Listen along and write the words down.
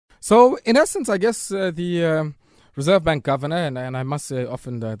So, in essence, I guess the Reserve Bank governor, and I must say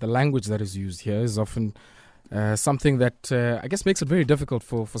often the language that is used here is often something that I guess makes it very difficult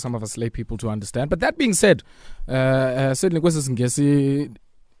for some of us lay people to understand. But that being said, certainly what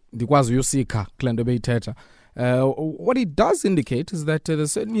he does indicate is that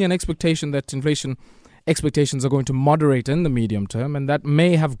there's certainly an expectation that inflation expectations are going to moderate in the medium term, and that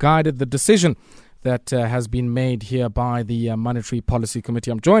may have guided the decision that has been made here by the Monetary Policy Committee.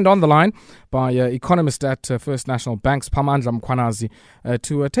 I'm joined on the line by Economist at First National Bank, Siphamandla Mkhwanazi,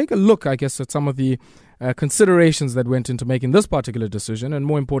 to take a look, I guess, at some of the considerations that went into making this particular decision, and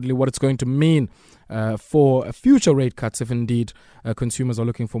more importantly, what it's going to mean for future rate cuts if indeed consumers are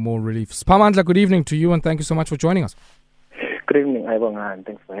looking for more relief. Siphamandla, good evening to you, and thank you so much for joining us. Good evening, Ibonga, and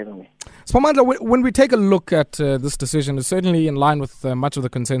thanks for having me. Siphamandla, when we take a look at this decision, it's certainly in line with much of the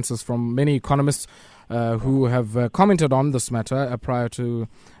consensus from many economists who have commented on this matter prior to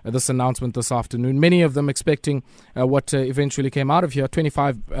this announcement this afternoon. Many of them expecting what eventually came out of here,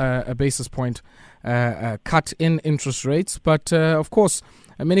 25 basis point cut in interest rates. But of course,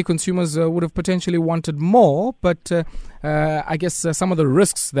 many consumers would have potentially wanted more. But I guess some of the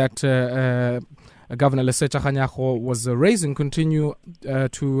risks that Governor Lesetja Kganyago was raising continue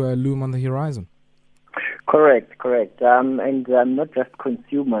to loom on the horizon. Correct. And not just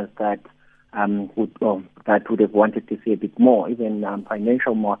consumers that would have wanted to see a bit more. Even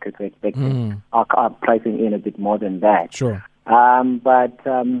financial markets are expecting are pricing in a bit more than that. Sure. But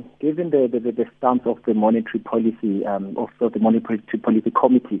given the stance of the Monetary Policy, also the Monetary Policy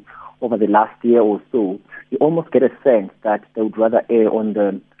Committee over the last year or so, you almost get a sense that they would rather err on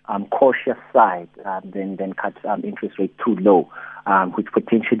the cautious side than cut interest rate too low, which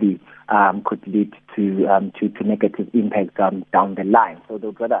potentially could lead to negative impacts down the line. So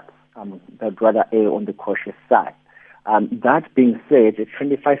they'd rather err on the cautious side. That being said, a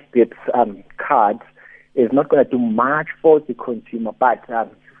 25 bips cut is not going to do much for the consumer, but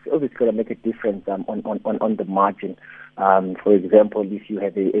it's obviously going to make a difference on the margin. For example, if you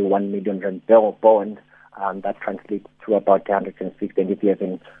have a 1 million rand bond, that translates to about 160, and if you have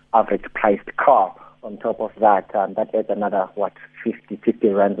an average priced car on top of that, that adds another 50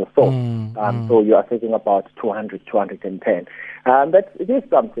 rand or so. So you are saving about 200, 210. It is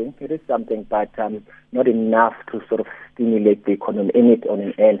something, but not enough to sort of stimulate the economy on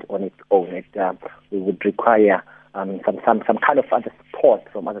its own. We would require some kind of other support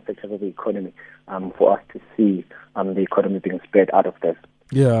from other sectors of the economy for us to see the economy being spread out of this.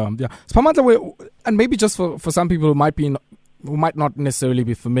 Yeah. Siphamandla, and maybe just for some people who might not necessarily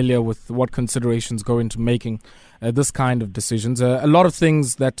be familiar with what considerations go into making this kind of decisions. A lot of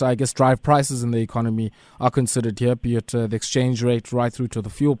things that I guess drive prices in the economy are considered here, be it the exchange rate right through to the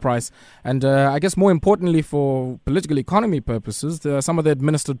fuel price. And I guess more importantly for political economy purposes, there are some of the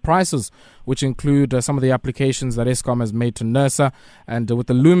administered prices, which include some of the applications that Eskom has made to NERSA. And with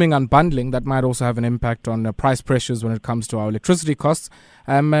the looming unbundling, that might also have an impact on price pressures when it comes to our electricity costs.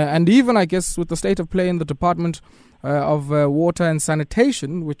 And even, I guess, with the state of play in the Department of Water and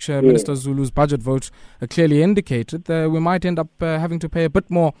Sanitation, which Minister Zulu's budget vote clearly indicated, we might end up having to pay a bit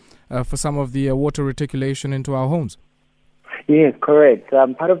more for some of the water reticulation into our homes. Yes, correct.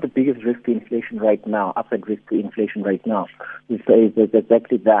 Part of the biggest risk to inflation right now, upside risk to inflation right now, is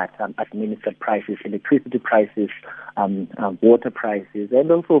exactly that, administered prices, electricity prices, water prices,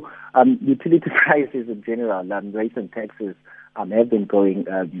 and also utility prices in general, rates and taxes. Have been growing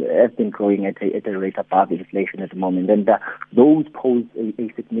at a rate above inflation at the moment, and those pose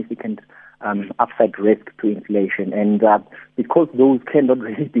a significant upside risk to inflation. And because those cannot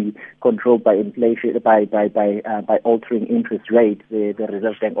really be controlled by inflation by altering interest rates, the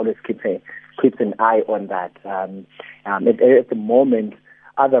Reserve Bank always keeps an eye on that. At the moment,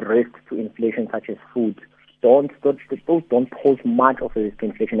 other risks to inflation, such as food, those don't pose much of a risk to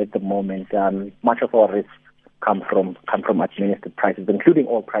inflation at the moment. Much of our risks come from administered prices, including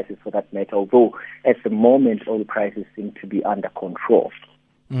oil prices for that matter, although at the moment oil prices seem to be under control.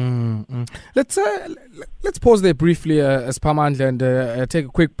 Let's pause there briefly, Siphamandla, and take a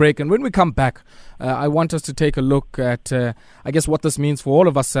quick break. And when we come back, I want us to take a look at, I guess, what this means for all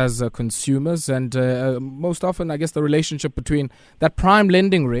of us as consumers, and most often, I guess, the relationship between that prime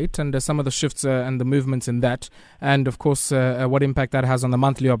lending rate and some of the shifts and the movements in that, and of course, what impact that has on the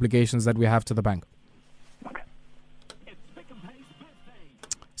monthly obligations that we have to the bank.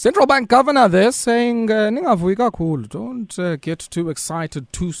 Central Bank governor there saying, don't get too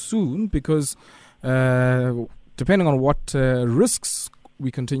excited too soon, because depending on what risks we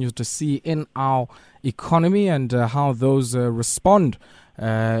continue to see in our economy and how those respond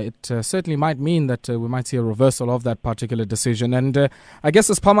it certainly might mean that we might see a reversal of that particular decision. And I guess,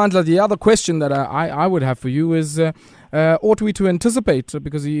 as Siphamandla, the other question that I would have for you is, ought we to anticipate,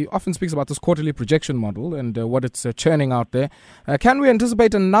 because he often speaks about this quarterly projection model and what it's churning out there, can we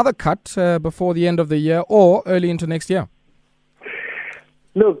anticipate another cut before the end of the year or early into next year?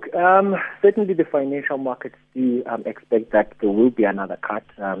 Look, certainly the financial markets do expect that there will be another cut.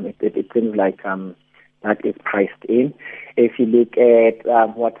 It seems like that is priced in. If you look at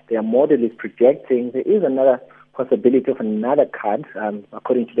what their model is projecting, there is another possibility of another cut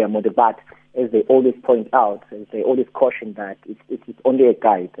according to their model. But as they always point out, as they always caution that it's only a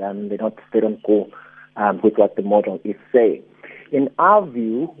guide. They don't go with what the model is saying. In our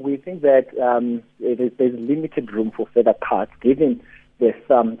view, we think that there's limited room for further cuts, given the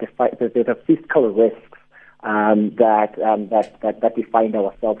fiscal risks that we find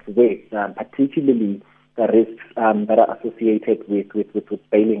ourselves with, particularly the risks that are associated with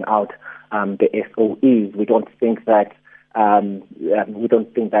bailing out the SOEs. We don't think that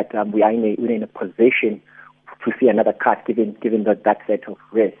we are in a position to see another cut, given that set of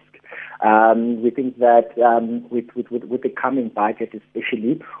risk. We think that with the coming budget,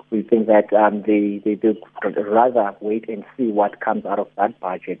 especially, we think that they rather wait and see what comes out of that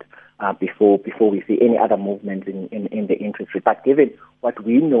budget before we see any other movement in the interest rate. But given what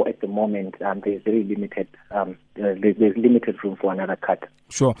we know at the moment, there's very limited there's limited room for another cut.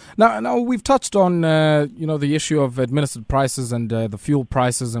 Sure. Now we've touched on the issue of administered prices and the fuel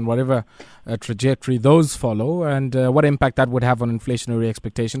prices and whatever trajectory those follow, and what impact that would have on inflationary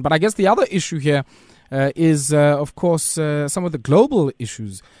expectation. But I guess the other issue here is, of course, some of the global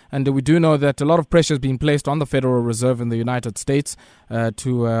issues. And we do know that a lot of pressure is being placed on the Federal Reserve in the United States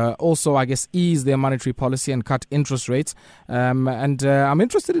to also, I guess, ease their monetary policy and cut interest rates. And I'm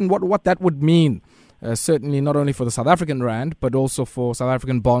interested in what that would mean. Certainly not only for the South African rand, but also for South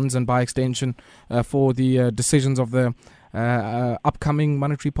African bonds and by extension for the decisions of the upcoming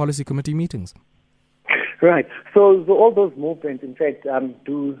Monetary Policy Committee meetings. Right. So all those movements, in fact,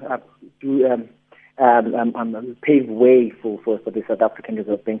 do pave way for the South African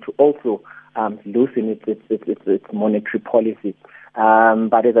Reserve Bank to also loosen its monetary policy.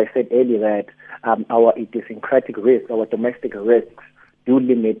 But as I said earlier, that our idiosyncratic risks, our domestic risks, do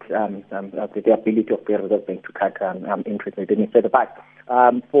limit the ability of the Reserve Bank to cut interest rates any further. But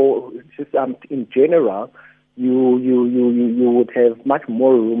for just in general, you would have much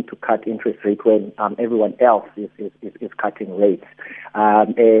more room to cut interest rates when everyone else is cutting rates.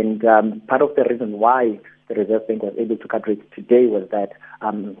 And part of the reason why the Reserve Bank was able to cut rates today was that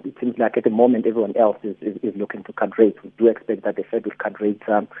it seems like at the moment everyone else is looking to cut rates. We do expect that the Fed will cut rates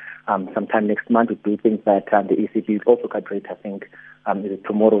sometime next month. We do think that the ECB will also cut rates, I think,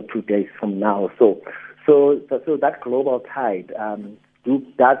 tomorrow, 2 days from now. So that global tide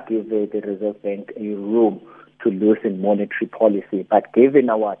does give the Reserve Bank a room to loosen monetary policy. But given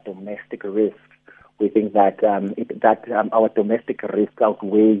our domestic risks, we think that our domestic risks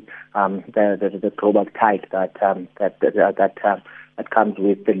outweigh the global tide that comes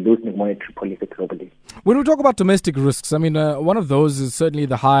with the loosening monetary policy globally. When we talk about domestic risks, I mean, one of those is certainly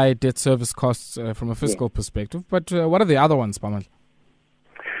the high debt service costs from a fiscal perspective. But what are the other ones, Pamal?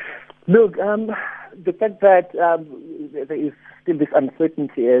 Look, the fact that there is still this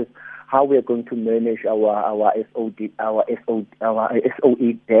uncertainty is how we are going to manage our SOE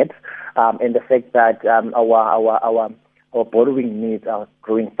debt, and the fact that our borrowing needs are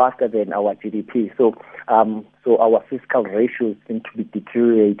growing faster than our GDP. So our fiscal ratios seem to be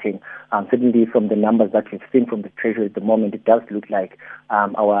deteriorating. Certainly from the numbers that we've seen from the Treasury at the moment, it does look like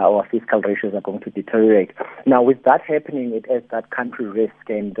our fiscal ratios are going to deteriorate. Now, with that happening, it adds that country risk,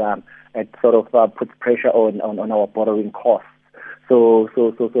 and it sort of puts pressure on our borrowing costs. So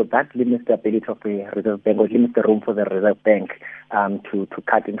that limits the ability of the Reserve Bank, or limits the room for the Reserve Bank to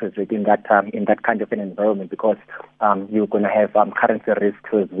cut interest rate in that kind of an environment, because you're going to have currency risks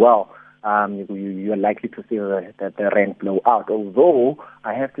as well. You are likely to see the rand blow out. Although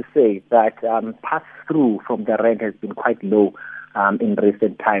I have to say that pass through from the rand has been quite low in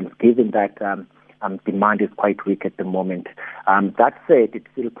recent times, given that demand is quite weak at the moment. That said, it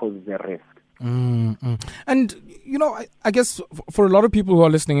still poses a risk. Mm-hmm. And, I guess for a lot of people who are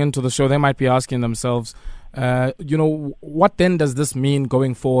listening into the show, they might be asking themselves, what then does this mean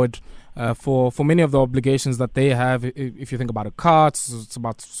going forward for many of the obligations that they have? If you think about a car, it's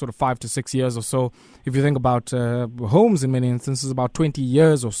about sort of 5 to 6 years or so. If you think about homes, in many instances, about 20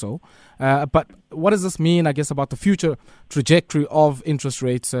 years or so. But what does this mean, I guess, about the future trajectory of interest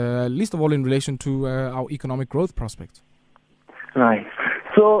rates, least of all in relation to our economic growth prospects? Right.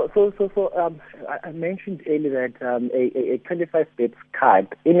 So I mentioned earlier that a 25 basis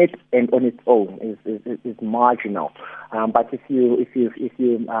cut in it and on its own is marginal. But if you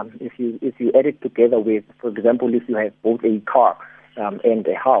add it together with, for example, if you have both a car and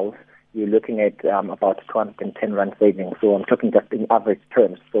a house, you're looking at about 210 rand savings. So I'm talking just in average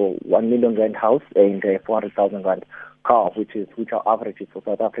terms. So 1 million rand house and a 400,000 rand car, which are averages for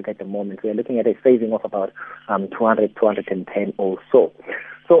South Africa at the moment. We're looking at a saving of about 210 or so.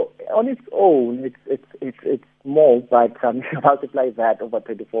 So on its own, it's small, but you multiply that over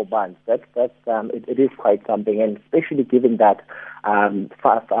 24 months. It is quite something, and especially given that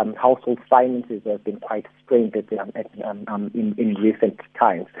household finances have been quite strained in recent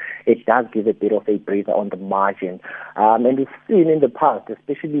times. It does give a bit of a breather on the margin, and we've seen in the past,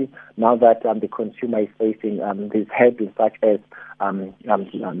 especially now that the consumer is facing these headwinds such as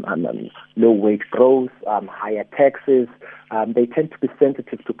low wage growth, higher taxes. They tend to be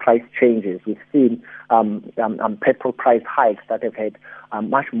sensitive to price changes. We've seen petrol price hikes that have had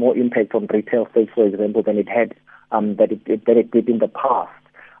much more impact on retail sales, for example, than it did in the past.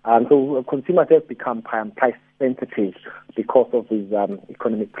 So consumers have become price sensitive because of these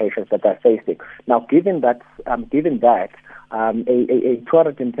economic pressures that they're facing. Now, given that, a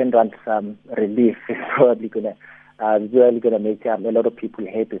 210 rand relief is probably going to make a lot of people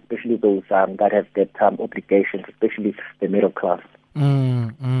happy, especially those that have debt obligations, especially the middle class.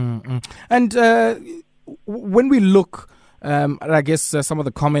 And when we look, I guess some of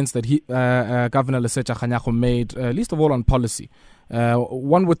the comments that Governor Lesetja Kganyago made, least of all on policy,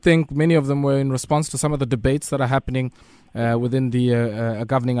 one would think many of them were in response to some of the debates that are happening within the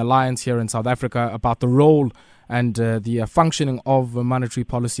governing alliance here in South Africa about the role and the functioning of monetary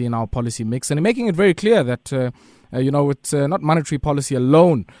policy in our policy mix, and making it very clear that it's not monetary policy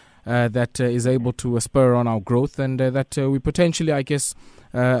alone that is able to spur on our growth, and that we potentially, I guess,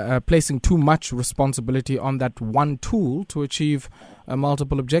 placing too much responsibility on that one tool to achieve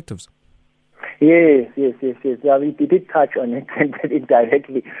multiple objectives. Yes. Yeah, we did touch on it and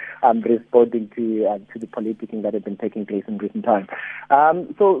indirectly responding to the politicking that has been taking place in recent times. A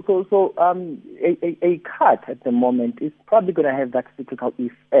cut at the moment is probably going to have that cyclical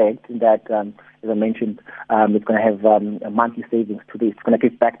effect that, as I mentioned, it's going to have a monthly savings to this. It's going to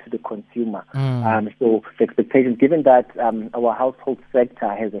get back to the consumer. So the expectation, given that our household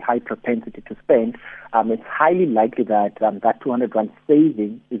sector has a high propensity to spend, it's highly likely that that 200 rand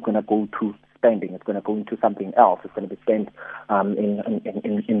saving is going to go to spending. It's going to go into something else. It's going to be spent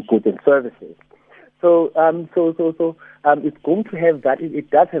in goods and services. So it's going to have that.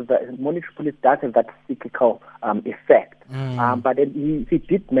 It does have that. Monetary policy does have that cyclical effect. But he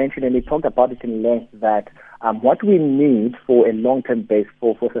did mention, and he talked about it in length, that what we need for a long-term base,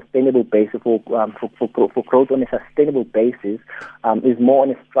 for sustainable basis, for growth on a sustainable basis, is more on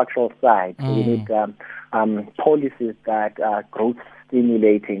a structural side. So we need policies that are growth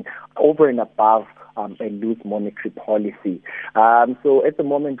stimulating over and above a loose monetary policy. So at the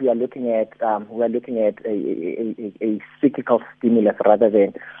moment we are looking at a cyclical stimulus rather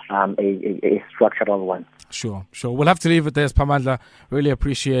than a structural one. Sure. We'll have to leave it there, Siphamandla. Really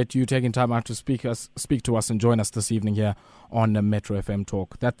appreciate you taking time out to speak to us and join us this evening here on Metro FM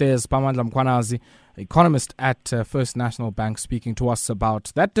Talk. That there's Siphamandla Mkhwanazi, economist at First National Bank, speaking to us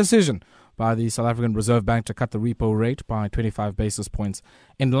about that decision by the South African Reserve Bank to cut the repo rate by 25 basis points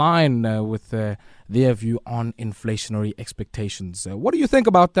in line with their view on inflationary expectations. What do you think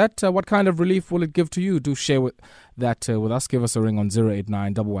about that? What kind of relief will it give to you? Do share that with us. Give us a ring on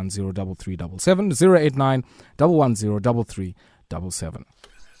 089 110 3377, 089 110 3377.